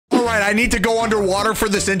right. I need to go underwater for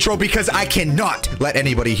this intro because I cannot let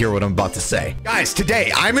anybody hear what I'm about to say. Guys,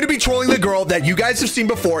 today I'm going to be trolling the girl that you guys have seen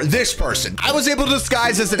before, this person. I was able to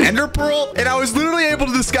disguise as an ender pearl, and I was literally able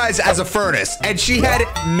to disguise as a furnace, and she had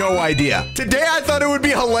no idea. Today, I thought it would be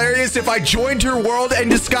hilarious if I joined her world and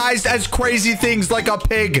disguised as crazy things like a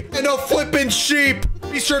pig and a flippin' sheep.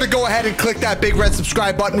 Be sure to go ahead and click that big red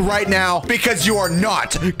subscribe button right now because you are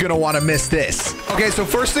not gonna want to miss this. Okay, so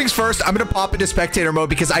first things first, I'm gonna pop into spectator mode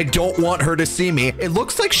because I don't want her to see me. It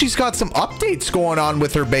looks like she's got some updates going on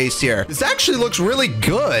with her base here. This actually looks really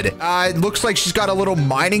good. It looks like she's got a little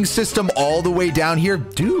mining system all the way down here.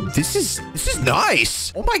 Dude, this is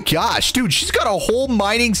nice. Oh my gosh, dude, she's got a whole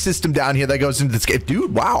mining system down here that goes into this game.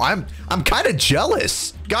 Dude, wow, I'm kind of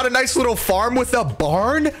jealous. Got a nice little farm with a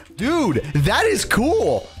barn. Dude, that is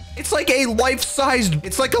cool. It's like a life-sized,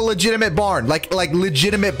 it's like a legitimate barn, like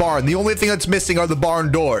legitimate barn. The only thing that's missing are the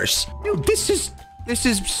barn doors. Dude, this is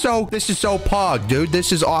so pog, dude.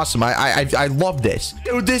 This is awesome. I love this.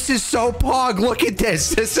 Dude, this is so pog. Look at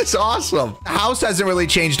this. This is awesome. The house hasn't really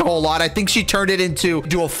changed a whole lot. I think she turned it into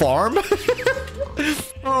a farm.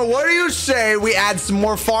 Oh, what do you say we add some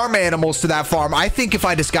more farm animals to that farm? I think if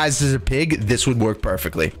I disguised as a pig, this would work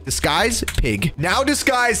perfectly. Disguise pig. Now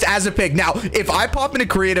disguised as a pig. Now, if I pop into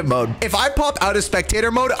creative mode, if I pop out of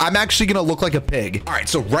spectator mode, I'm actually going to look like a pig. All right,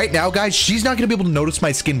 so right now, guys, she's not going to be able to notice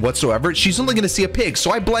my skin whatsoever. She's only going to see a pig,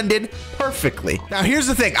 so I blend in perfectly. Now, here's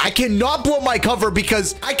the thing. I cannot blow my cover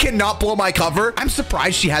because I cannot blow my cover. I'm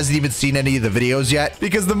surprised she hasn't even seen any of the videos yet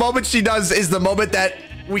because the moment she does is the moment that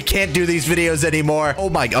we can't do these videos anymore. Oh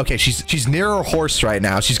my, okay, she's near her horse right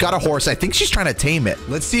now. She's got a horse. I think she's trying to tame it.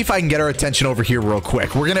 Let's see if I can get her attention over here real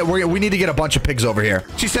quick. We need to get a bunch of pigs over here.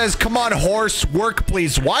 She says, come on, horse, work,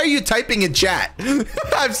 please. Why are you typing in chat?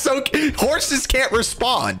 Horses can't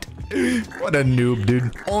respond. What a noob,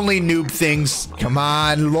 dude. Only noob things. Come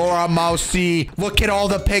on, Laura Mousy. Look at all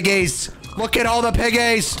the piggies. Look at all the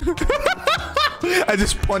piggies. I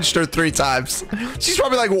just punched her 3 times. She's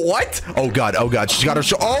probably like, what? Oh God, she's got her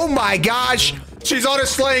show. Oh my gosh. She's on a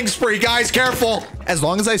slaying spree, guys. Careful. As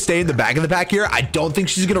long as I stay in the back of the pack here, I don't think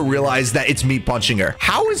she's gonna realize that it's me punching her.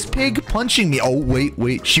 How is pig punching me? Oh,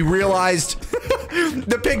 wait. She realized.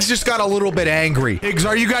 The pigs just got a little bit angry. Pigs,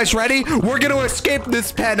 are you guys ready? We're gonna escape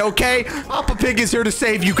this pen, okay? Papa Pig is here to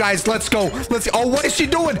save you guys. Let's go. Oh, what is she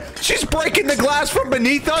doing? She's breaking the glass from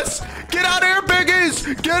beneath us. Get out of here, piggies.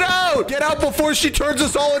 Get out. Get out before she turns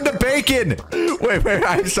us all into bacon. Wait.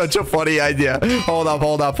 I have such a funny idea. Hold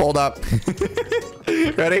up.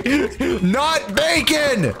 Ready? Not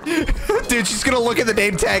bacon. Dude, she's gonna look at the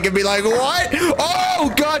name tag and be like, what?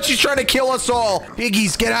 Oh God, she's trying to kill us all.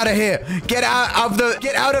 Piggies, get out of here. Get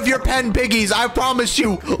out of your pen, piggies. I promise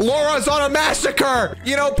you, Laura's on a massacre.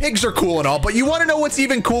 You know, pigs are cool and all, but you want to know what's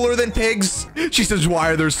even cooler than pigs? She says,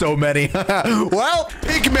 why are there so many? Well,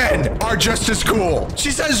 pigmen are just as cool.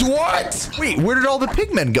 She says, what? Wait, where did all the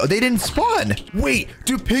pigmen go? They didn't spawn. Wait,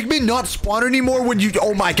 do pigmen not spawn anymore when you...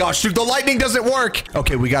 Oh my gosh, dude, the lightning doesn't work.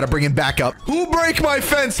 Okay, we got to bring him back up. Who break my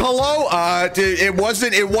fence? Hello? It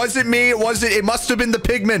wasn't me. It must have been the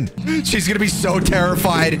pigmen. She's going to be so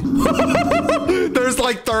terrified. There's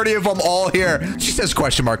like 30 of them all here. She says,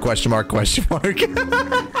 question mark.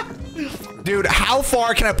 Dude, how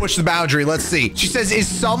far can I push the boundary? Let's see. She says, is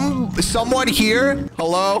someone here?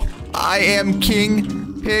 Hello? I am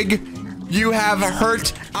King Pig. You have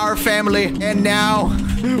hurt our family, and now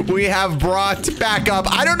we have brought back up.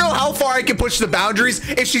 I don't know how far I can push the boundaries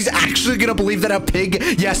if she's actually gonna believe that a pig,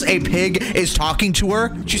 yes, a pig is talking to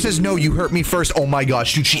her. She says, no, you hurt me first. Oh my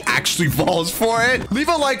gosh, dude, she actually falls for it. Leave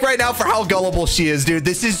a like right now for how gullible she is, dude.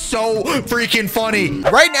 This is so freaking funny.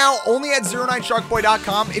 Right now, only at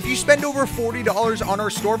 09sharkboy.com, if you spend over $40 on our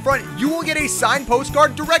storefront, you will get a signed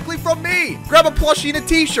postcard directly from me. Grab a plushie and a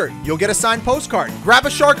t-shirt, you'll get a signed postcard. Grab a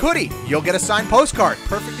shark hoodie, you'll get a signed postcard.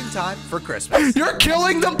 Perfect in time for Christmas. You're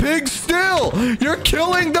killing the pigs still. You're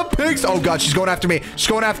killing the pigs. Oh God, she's going after me.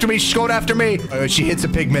 She hits a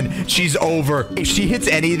pigman. She's over. If she hits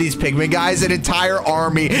any of these pigmen guys, an entire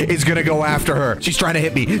army is gonna go after her. She's trying to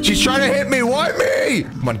hit me. Why me?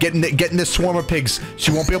 Come on, get in this swarm of pigs.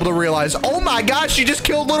 She won't be able to realize. Oh my gosh, she just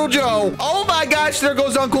killed little Joe. Oh my gosh, there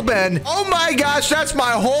goes Uncle Ben. Oh my gosh, that's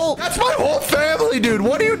my whole family, dude.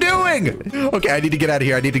 What are you doing? Okay, I need to get out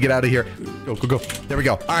of here. Go. There we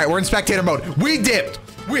go. All right, we're in spectator mode. We dipped.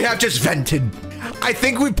 We have just vented. I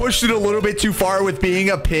think we pushed it a little bit too far with being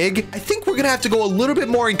a pig. I think we're gonna have to go a little bit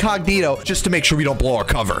more incognito just to make sure we don't blow our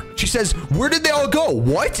cover. She says, where did they all go?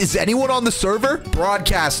 What? Is anyone on the server?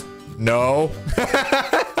 Broadcast. No.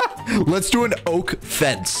 Let's do an oak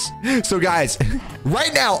fence. So guys,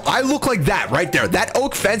 right now I look like that right there. That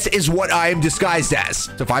oak fence is what I am disguised as.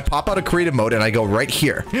 So if I pop out of creative mode and I go right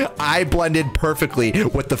here, I blended perfectly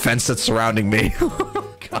with the fence that's surrounding me.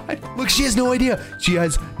 Oh God. Look, she has no idea. She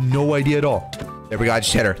has no idea at all. There we go. I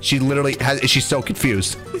just hit her. She literally has, she's so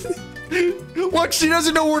confused. Look, she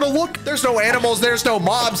doesn't know where to look. There's no animals. There's no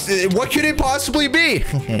mobs. What could it possibly be?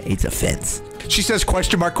 It's a fence. She says,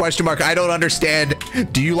 question mark, question mark. I don't understand.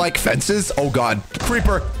 Do you like fences? Oh God.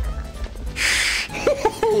 Creeper.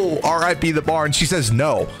 R.I.P. the barn. She says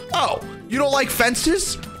no. Oh, you don't like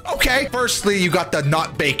fences? Okay. Firstly, you got the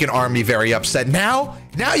not bacon army very upset. Now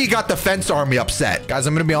you got the fence army upset. Guys,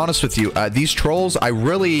 I'm going to be honest with you. These trolls,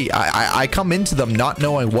 I come into them not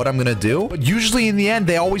knowing what I'm going to do. But usually in the end,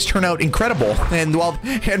 they always turn out incredible. And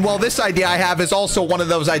while this idea I have is also one of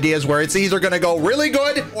those ideas where it's either going to go really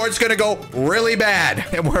good or it's going to go really bad.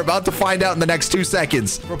 And we're about to find out in the next 2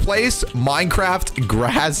 seconds. Replace Minecraft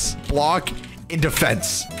grass block into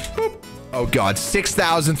fence. Boop. Oh God,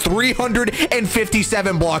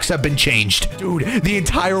 6,357 blocks have been changed. Dude, the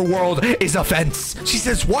entire world is a fence. She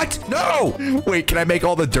says, what? No. Wait, can I make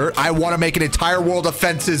all the dirt? I want to make an entire world of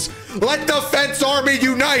fences. Let the fence army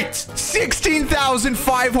unite.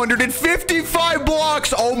 16,555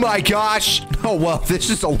 blocks. Oh my gosh. Oh, well, this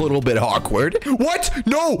is a little bit awkward. What?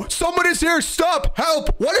 No, someone is here. Stop.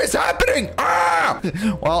 Help. What is happening? Ah.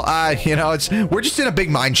 Well, you know, we're just in a big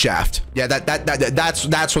mine shaft. Yeah,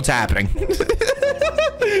 that's what's happening.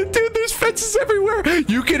 Dude, there's fences everywhere.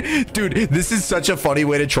 Dude, this is such a funny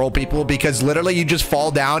way to troll people because literally you just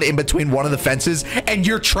fall down in between one of the fences and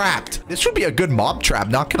you're trapped. This would be a good mob trap,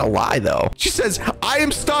 not gonna lie though. She says, I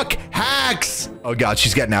am stuck. Hacks. Oh God,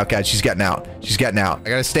 she's getting out, guys. She's getting out. She's getting out. I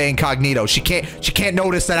gotta stay incognito. She can't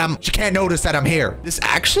notice that I'm here. This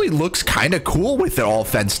actually looks kind of cool with it all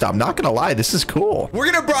fenced up. Not gonna lie, this is cool.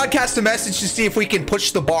 We're gonna broadcast a message to see if we can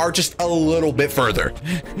push the bar just a little bit further.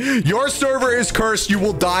 Your server is cursed. You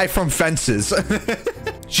will die from fences.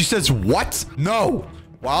 She says, what? No.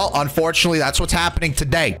 Well, unfortunately, that's what's happening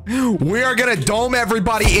today. We are gonna dome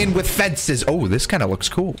everybody in with fences. Oh, this kind of looks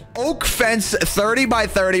cool. Oak fence 30 by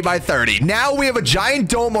 30 by 30. Now we have a giant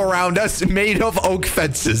dome around us made of oak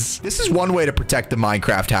fences. This is one way to protect the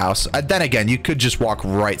Minecraft house. Then again, you could just walk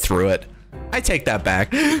right through it. I take that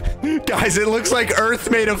back. Guys, it looks like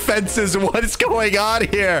Earth made of fences. What is going on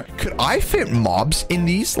here? Could I fit mobs in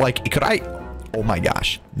these? Like, could I? Oh my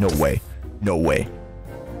gosh. No way. No way.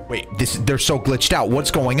 Wait, they're so glitched out.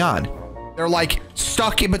 What's going on? They're like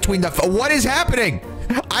stuck in between what is happening?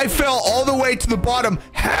 I fell all the way to the bottom.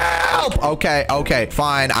 Help! Okay,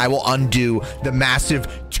 fine. I will undo the massive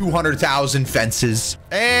 200,000 fences.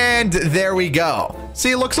 And there we go.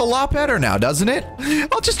 See, it looks a lot better now, doesn't it?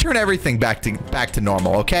 I'll just turn everything back to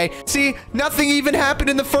normal, okay? See, nothing even happened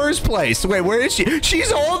in the first place. Wait, where is she?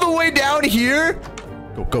 She's all the way down here.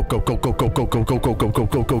 Go.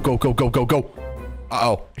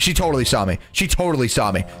 Uh-oh. She totally saw me. She totally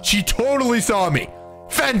saw me.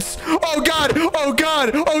 Fence. Oh God.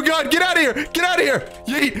 Get out of here.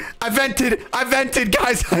 Yeet. I vented,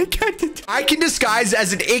 guys. I can disguise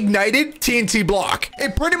as an ignited TNT block.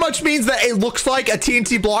 It pretty much means that it looks like a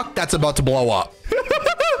TNT block that's about to blow up.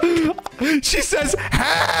 She says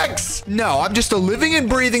hacks. No, I'm just a living and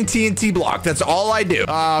breathing TNT block. That's all I do.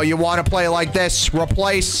 Oh, you want to play like this?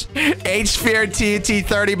 Replace H-Sphere TNT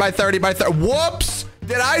 30 by 30 by 30. Whoops.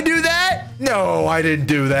 Did I do that? No, I didn't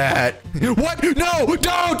do that. What? No,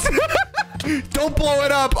 don't. Don't blow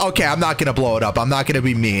it up. Okay, I'm not going to blow it up. I'm not going to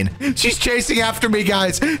be mean. She's chasing after me,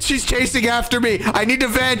 guys. She's chasing after me. I need to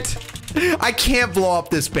vent. I can't blow up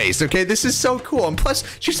this base, okay? This is so cool. And plus,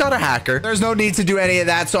 she's not a hacker. There's no need to do any of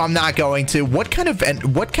that, so I'm not going to. What kind of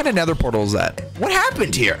nether portal is that? What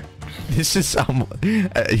happened here? This is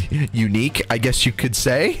unique, I guess you could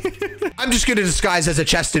say. I'm just going to disguise as a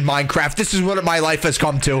chest in Minecraft. This is what my life has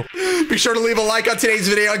come to. Be sure to leave a like on today's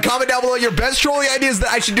video and comment down below your best trolling ideas that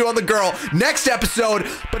I should do on the girl next episode.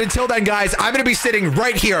 But until then, guys, I'm going to be sitting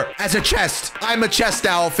right here as a chest. I'm a chest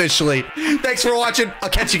now officially. Thanks for watching. I'll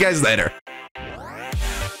catch you guys later.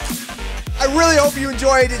 I really hope you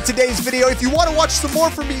enjoyed today's video. If you want to watch some more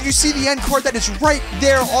from me, you see the end card that is right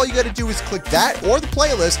there. All you got to do is click that or the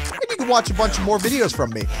playlist, and you can watch a bunch of more videos from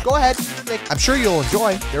me. Go ahead. I'm sure you'll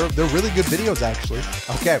enjoy. They're really good videos, actually.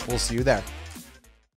 Okay, we'll see you there.